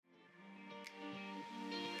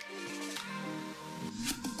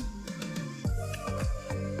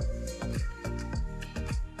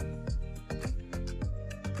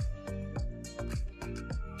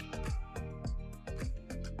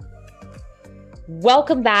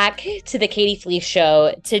Welcome back to the Katie Fleece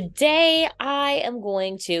Show. Today, I am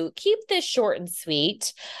going to keep this short and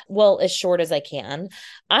sweet, well, as short as I can.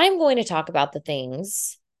 I'm going to talk about the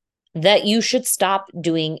things that you should stop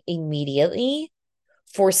doing immediately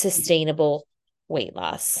for sustainable weight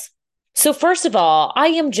loss. So, first of all, I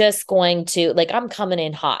am just going to, I'm coming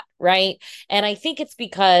in hot, right? And I think it's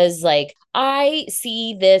because, I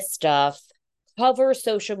see this stuff cover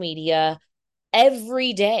social media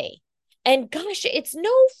every day. And gosh, it's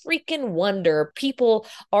no freaking wonder people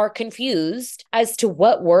are confused as to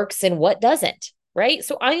what works and what doesn't, right?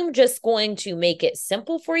 So I am just going to make it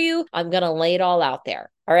simple for you. I'm going to lay it all out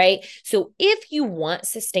there. All right. So if you want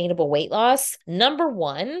sustainable weight loss, number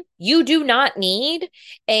one, you do not need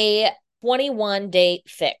a 21-day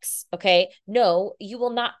fix. Okay. No, you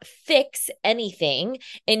will not fix anything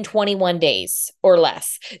in 21 days or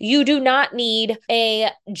less. You do not need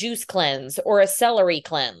a juice cleanse or a celery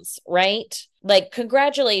cleanse, right? Like,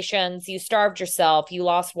 congratulations, you starved yourself, you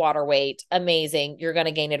lost water weight. Amazing. You're going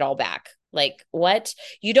to gain it all back. Like, what?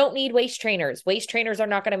 You don't need waist trainers. Waist trainers are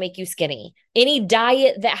not going to make you skinny. Any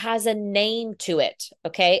diet that has a name to it,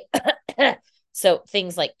 okay? So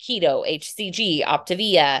things like keto, HCG,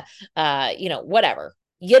 Optavia, whatever.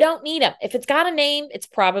 You don't need them. If it's got a name, it's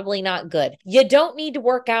probably not good. You don't need to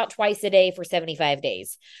work out twice a day for 75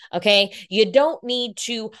 days. Okay. You don't need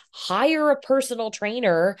to hire a personal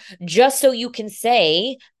trainer just so you can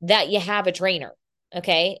say that you have a trainer.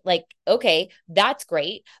 Okay. Okay, that's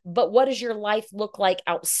great. But what does your life look like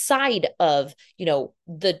outside of,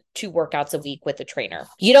 the 2 workouts a week with a trainer?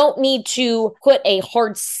 You don't need to put a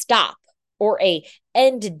hard stop or a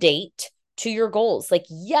end date to your goals. Like,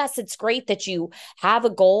 yes, it's great that you have a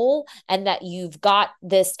goal and that you've got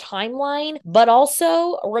this timeline, but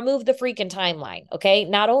also remove the freaking timeline. Okay.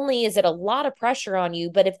 Not only is it a lot of pressure on you,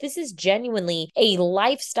 but if this is genuinely a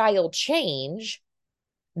lifestyle change,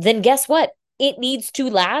 then guess what? It needs to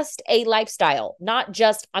last a lifestyle, not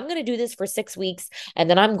just, I'm going to do this for 6 weeks and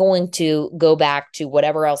then I'm going to go back to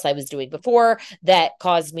whatever else I was doing before that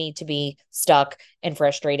caused me to be stuck and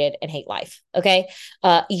frustrated and hate life. Okay.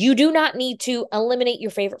 You do not need to eliminate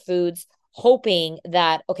your favorite foods hoping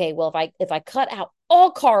that, okay, well, if I cut out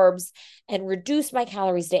all carbs and reduce my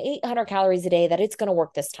calories to 800 calories a day, that it's going to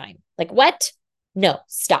work this time. Like, what? No,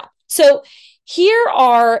 stop. So here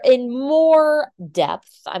are, in more depth,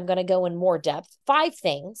 I'm going to go in more depth, 5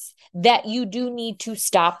 things that you do need to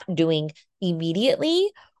stop doing immediately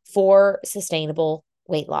for sustainable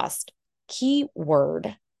weight loss.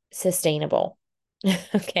 Keyword sustainable.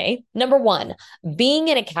 Okay. Number 1, being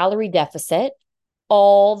in a calorie deficit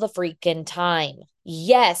all the freaking time.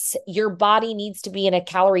 Yes, your body needs to be in a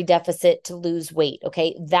calorie deficit to lose weight.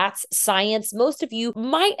 Okay. That's science. Most of you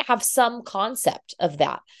might have some concept of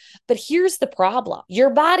that. But here's the problem: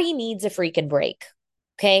 your body needs a freaking break.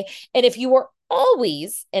 Okay. And if you are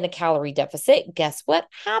always in a calorie deficit, guess what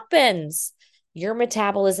happens? Your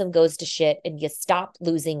metabolism goes to shit and you stop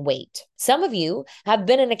losing weight. Some of you have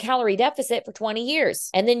been in a calorie deficit for 20 years.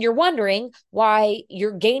 And then you're wondering why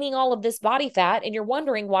you're gaining all of this body fat and you're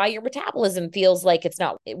wondering why your metabolism feels like it's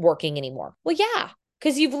not working anymore. Well, yeah,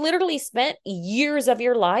 because you've literally spent years of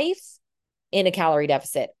your life in a calorie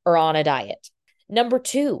deficit or on a diet. Number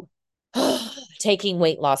 2, taking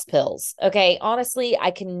weight loss pills. Okay. Honestly, I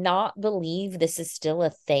cannot believe this is still a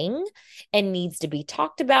thing and needs to be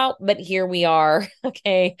talked about, but here we are.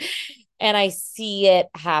 Okay. And I see it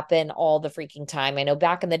happen all the freaking time. I know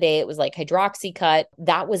back in the day, it was like Hydroxycut.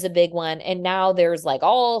 That was a big one. And now there's like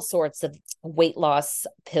all sorts of weight loss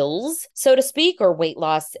pills, so to speak, or weight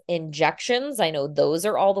loss injections. I know those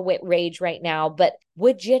are all the rage right now, but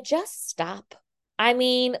would you just stop? I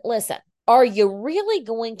mean, listen, are you really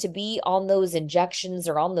going to be on those injections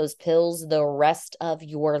or on those pills the rest of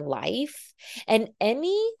your life? And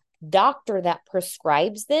any doctor that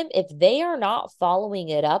prescribes them, if they are not following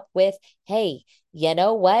it up with, hey, you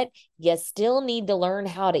know what? You still need to learn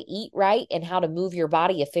how to eat right and how to move your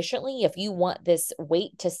body efficiently if you want this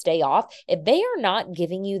weight to stay off. If they are not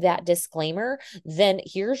giving you that disclaimer, then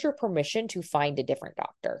here's your permission to find a different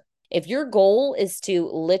doctor. If your goal is to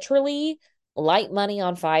literally light money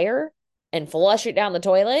on fire and flush it down the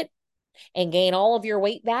toilet and gain all of your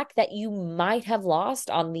weight back that you might have lost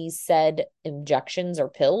on these said injections or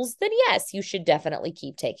pills, then yes, you should definitely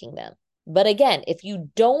keep taking them. But again, if you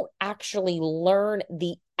don't actually learn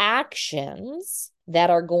the actions that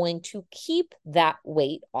are going to keep that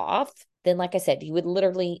weight off, then like I said, you would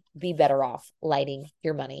literally be better off lighting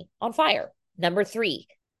your money on fire. Number 3,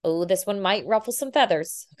 oh, this one might ruffle some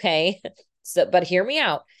feathers. Okay. But hear me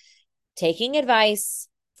out. Taking advice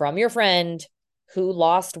from your friend who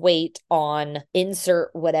lost weight on insert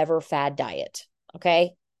whatever fad diet.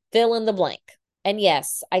 Okay. Fill in the blank. And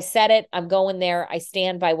yes, I said it. I'm going there. I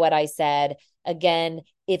stand by what I said. Again,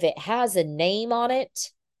 if it has a name on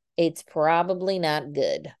it, it's probably not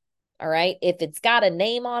good. All right. If it's got a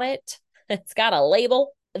name on it, it's got a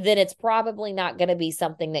label, then it's probably not going to be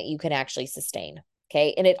something that you can actually sustain.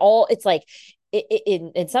 Okay. And it's like,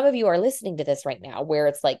 and some of you are listening to this right now where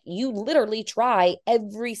it's like you literally try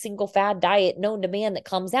every single fad diet known to man that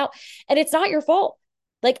comes out, and it's not your fault.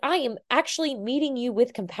 Like, I am actually meeting you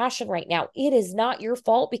with compassion right now. It is not your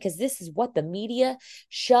fault because this is what the media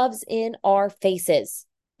shoves in our faces.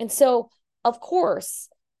 And so, of course,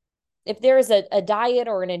 if there is a diet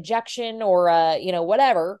or an injection or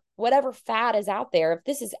whatever fad is out there, if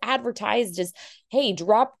this is advertised as, hey,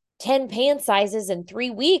 drop 10 pant sizes in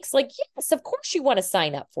 3 weeks, like, yes, of course you want to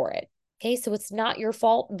sign up for it. Okay, so it's not your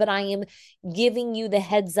fault, but I am giving you the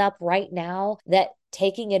heads up right now that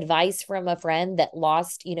taking advice from a friend that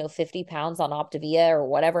lost, 50 pounds on Optavia or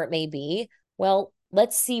whatever it may be, well,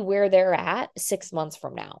 let's see where they're at 6 months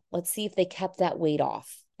from now. Let's see if they kept that weight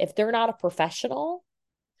off. If they're not a professional,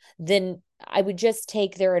 then I would just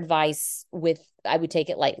take their advice I would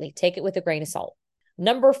take it lightly, take it with a grain of salt.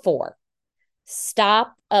 Number 4,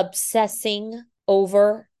 stop obsessing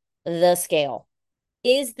over the scale.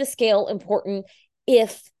 Is the scale important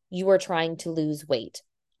if you are trying to lose weight?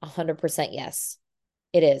 100% yes,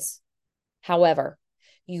 it is. However,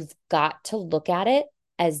 you've got to look at it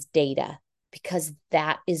as data because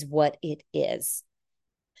that is what it is.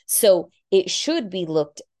 So it should be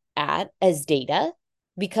looked at as data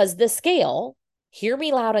because the scale, hear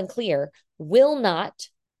me loud and clear, will not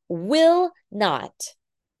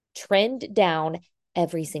trend down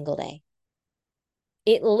every single day.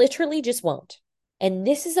 It literally just won't. And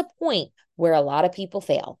this is a point where a lot of people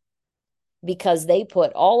fail because they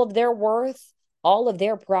put all of their worth, all of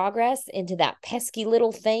their progress into that pesky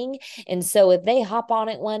little thing. And so if they hop on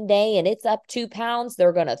it one day and it's up 2 pounds,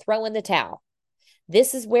 they're going to throw in the towel.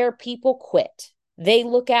 This is where people quit. They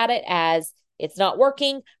look at it as it's not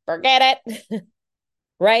working, forget it.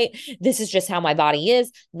 Right? This is just how my body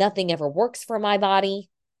is. Nothing ever works for my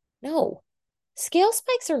body. No. Scale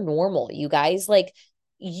spikes are normal, you guys. Like,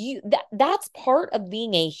 that's part of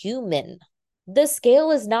being a human. The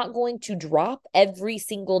scale is not going to drop every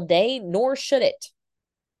single day, nor should it.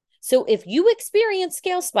 So if you experience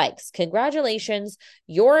scale spikes, congratulations,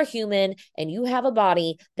 you're a human and you have a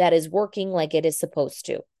body that is working like it is supposed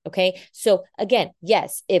to. Okay. So again,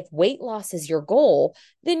 yes, if weight loss is your goal,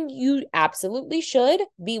 then you absolutely should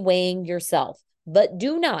be weighing yourself, but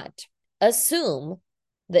do not assume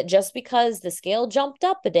that just because the scale jumped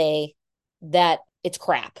up a day, that it's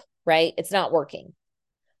crap, right? It's not working.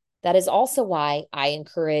 That is also why I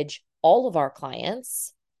encourage all of our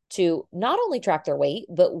clients to not only track their weight,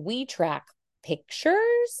 but we track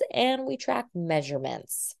pictures and we track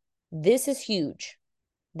measurements. This is huge.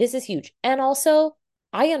 This is huge. And also,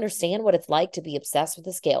 I understand what it's like to be obsessed with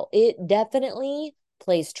the scale. It definitely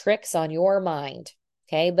plays tricks on your mind.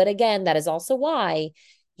 Okay. But again, that is also why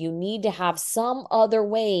you need to have some other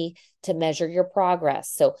way to measure your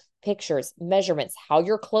progress. So pictures, measurements, how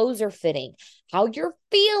your clothes are fitting, how you're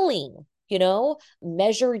feeling,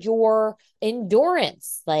 measure your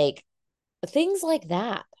endurance, like things like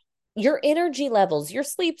that. Your energy levels, your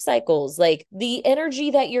sleep cycles, like the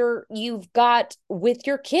energy that you've got with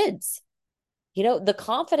your kids. The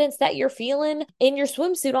confidence that you're feeling in your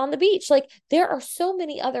swimsuit on the beach. Like, there are so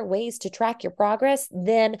many other ways to track your progress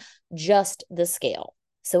than just the scale.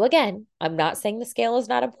 So again, I'm not saying the scale is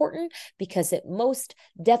not important because it most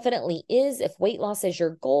definitely is if weight loss is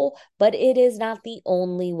your goal, but it is not the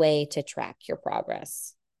only way to track your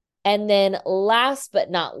progress. And then last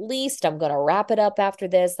but not least, I'm going to wrap it up after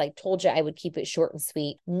this. I told you I would keep it short and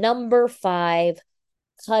sweet. Number 5,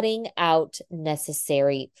 cutting out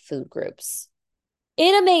necessary food groups.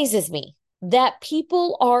 It amazes me that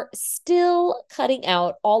people are still cutting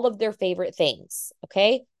out all of their favorite things.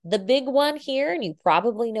 Okay. The big one here, and you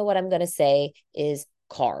probably know what I'm going to say, is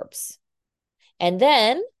carbs. And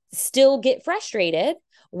then still get frustrated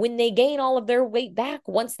when they gain all of their weight back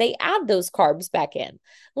once they add those carbs back in.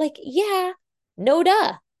 Like, yeah, no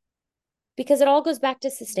duh. Because it all goes back to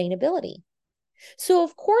sustainability. So,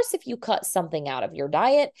 of course, if you cut something out of your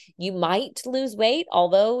diet, you might lose weight,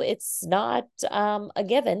 although it's not a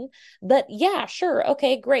given. But yeah, sure.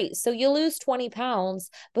 Okay, great. So you lose 20 pounds,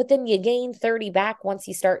 but then you gain 30 back once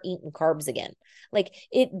you start eating carbs again. Like,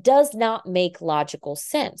 it does not make logical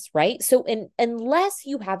sense, right? So unless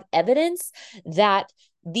you have evidence that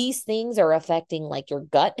these things are affecting like your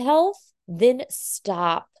gut health, then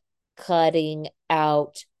stop cutting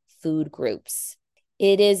out food groups.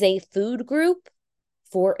 It is a food group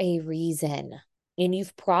for a reason. And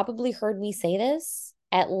you've probably heard me say this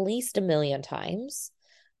at least a million times,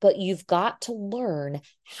 but you've got to learn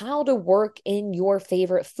how to work in your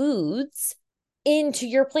favorite foods into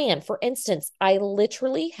your plan. For instance, I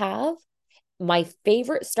literally have my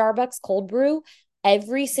favorite Starbucks cold brew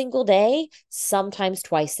every single day, sometimes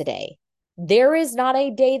twice a day. There is not a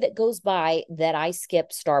day that goes by that I skip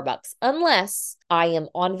Starbucks unless I am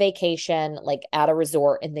on vacation, like at a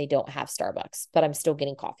resort and they don't have Starbucks, but I'm still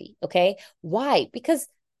getting coffee. Okay. Why? Because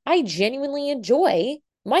I genuinely enjoy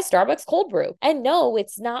my Starbucks cold brew. And no,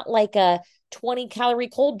 it's not like a 20-calorie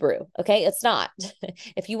cold brew. Okay. It's not.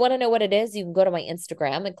 If you want to know what it is, you can go to my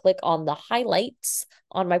Instagram and click on the highlights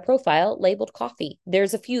on my profile labeled coffee.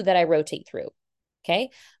 There's a few that I rotate through. Okay.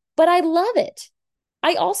 But I love it.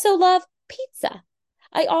 I also love pizza.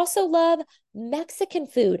 I also love Mexican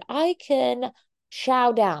food. I can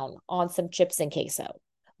chow down on some chips and queso,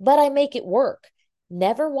 but I make it work.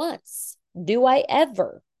 Never once do I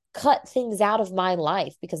ever cut things out of my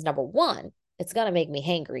life because number one, it's going to make me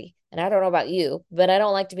hangry. And I don't know about you, but I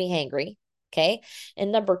don't like to be hangry. Okay.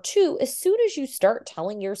 And number two, as soon as you start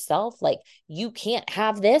telling yourself like you can't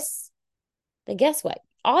have this, then guess what?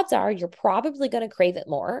 Odds are you're probably going to crave it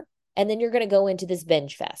more. And then you're going to go into this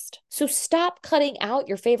binge fest. So stop cutting out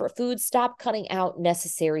your favorite foods, stop cutting out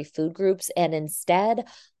necessary food groups, and instead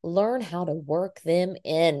learn how to work them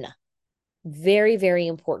in. Very, very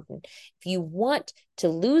important. If you want to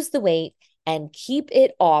lose the weight and keep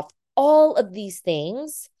it off, all of these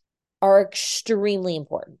things are extremely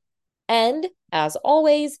important. And as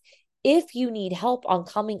always, if you need help on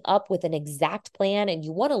coming up with an exact plan and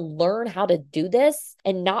you want to learn how to do this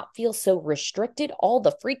and not feel so restricted all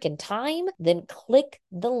the freaking time, then click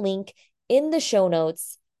the link in the show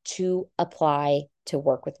notes to apply to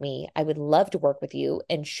work with me. I would love to work with you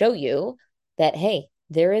and show you that, hey,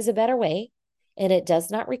 there is a better way and it does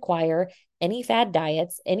not require any fad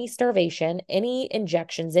diets, any starvation, any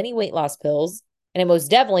injections, any weight loss pills. And it most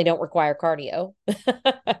definitely don't require cardio.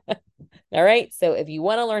 All right. So if you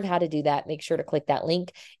want to learn how to do that, make sure to click that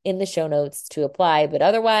link in the show notes to apply. But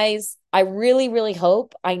otherwise, I really, really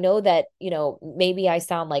hope, I know that, maybe I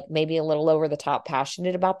sound like maybe a little over the top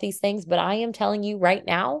passionate about these things, but I am telling you right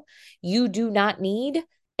now, you do not need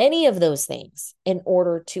any of those things in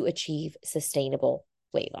order to achieve sustainable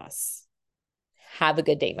weight loss. Have a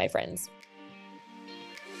good day, my friends.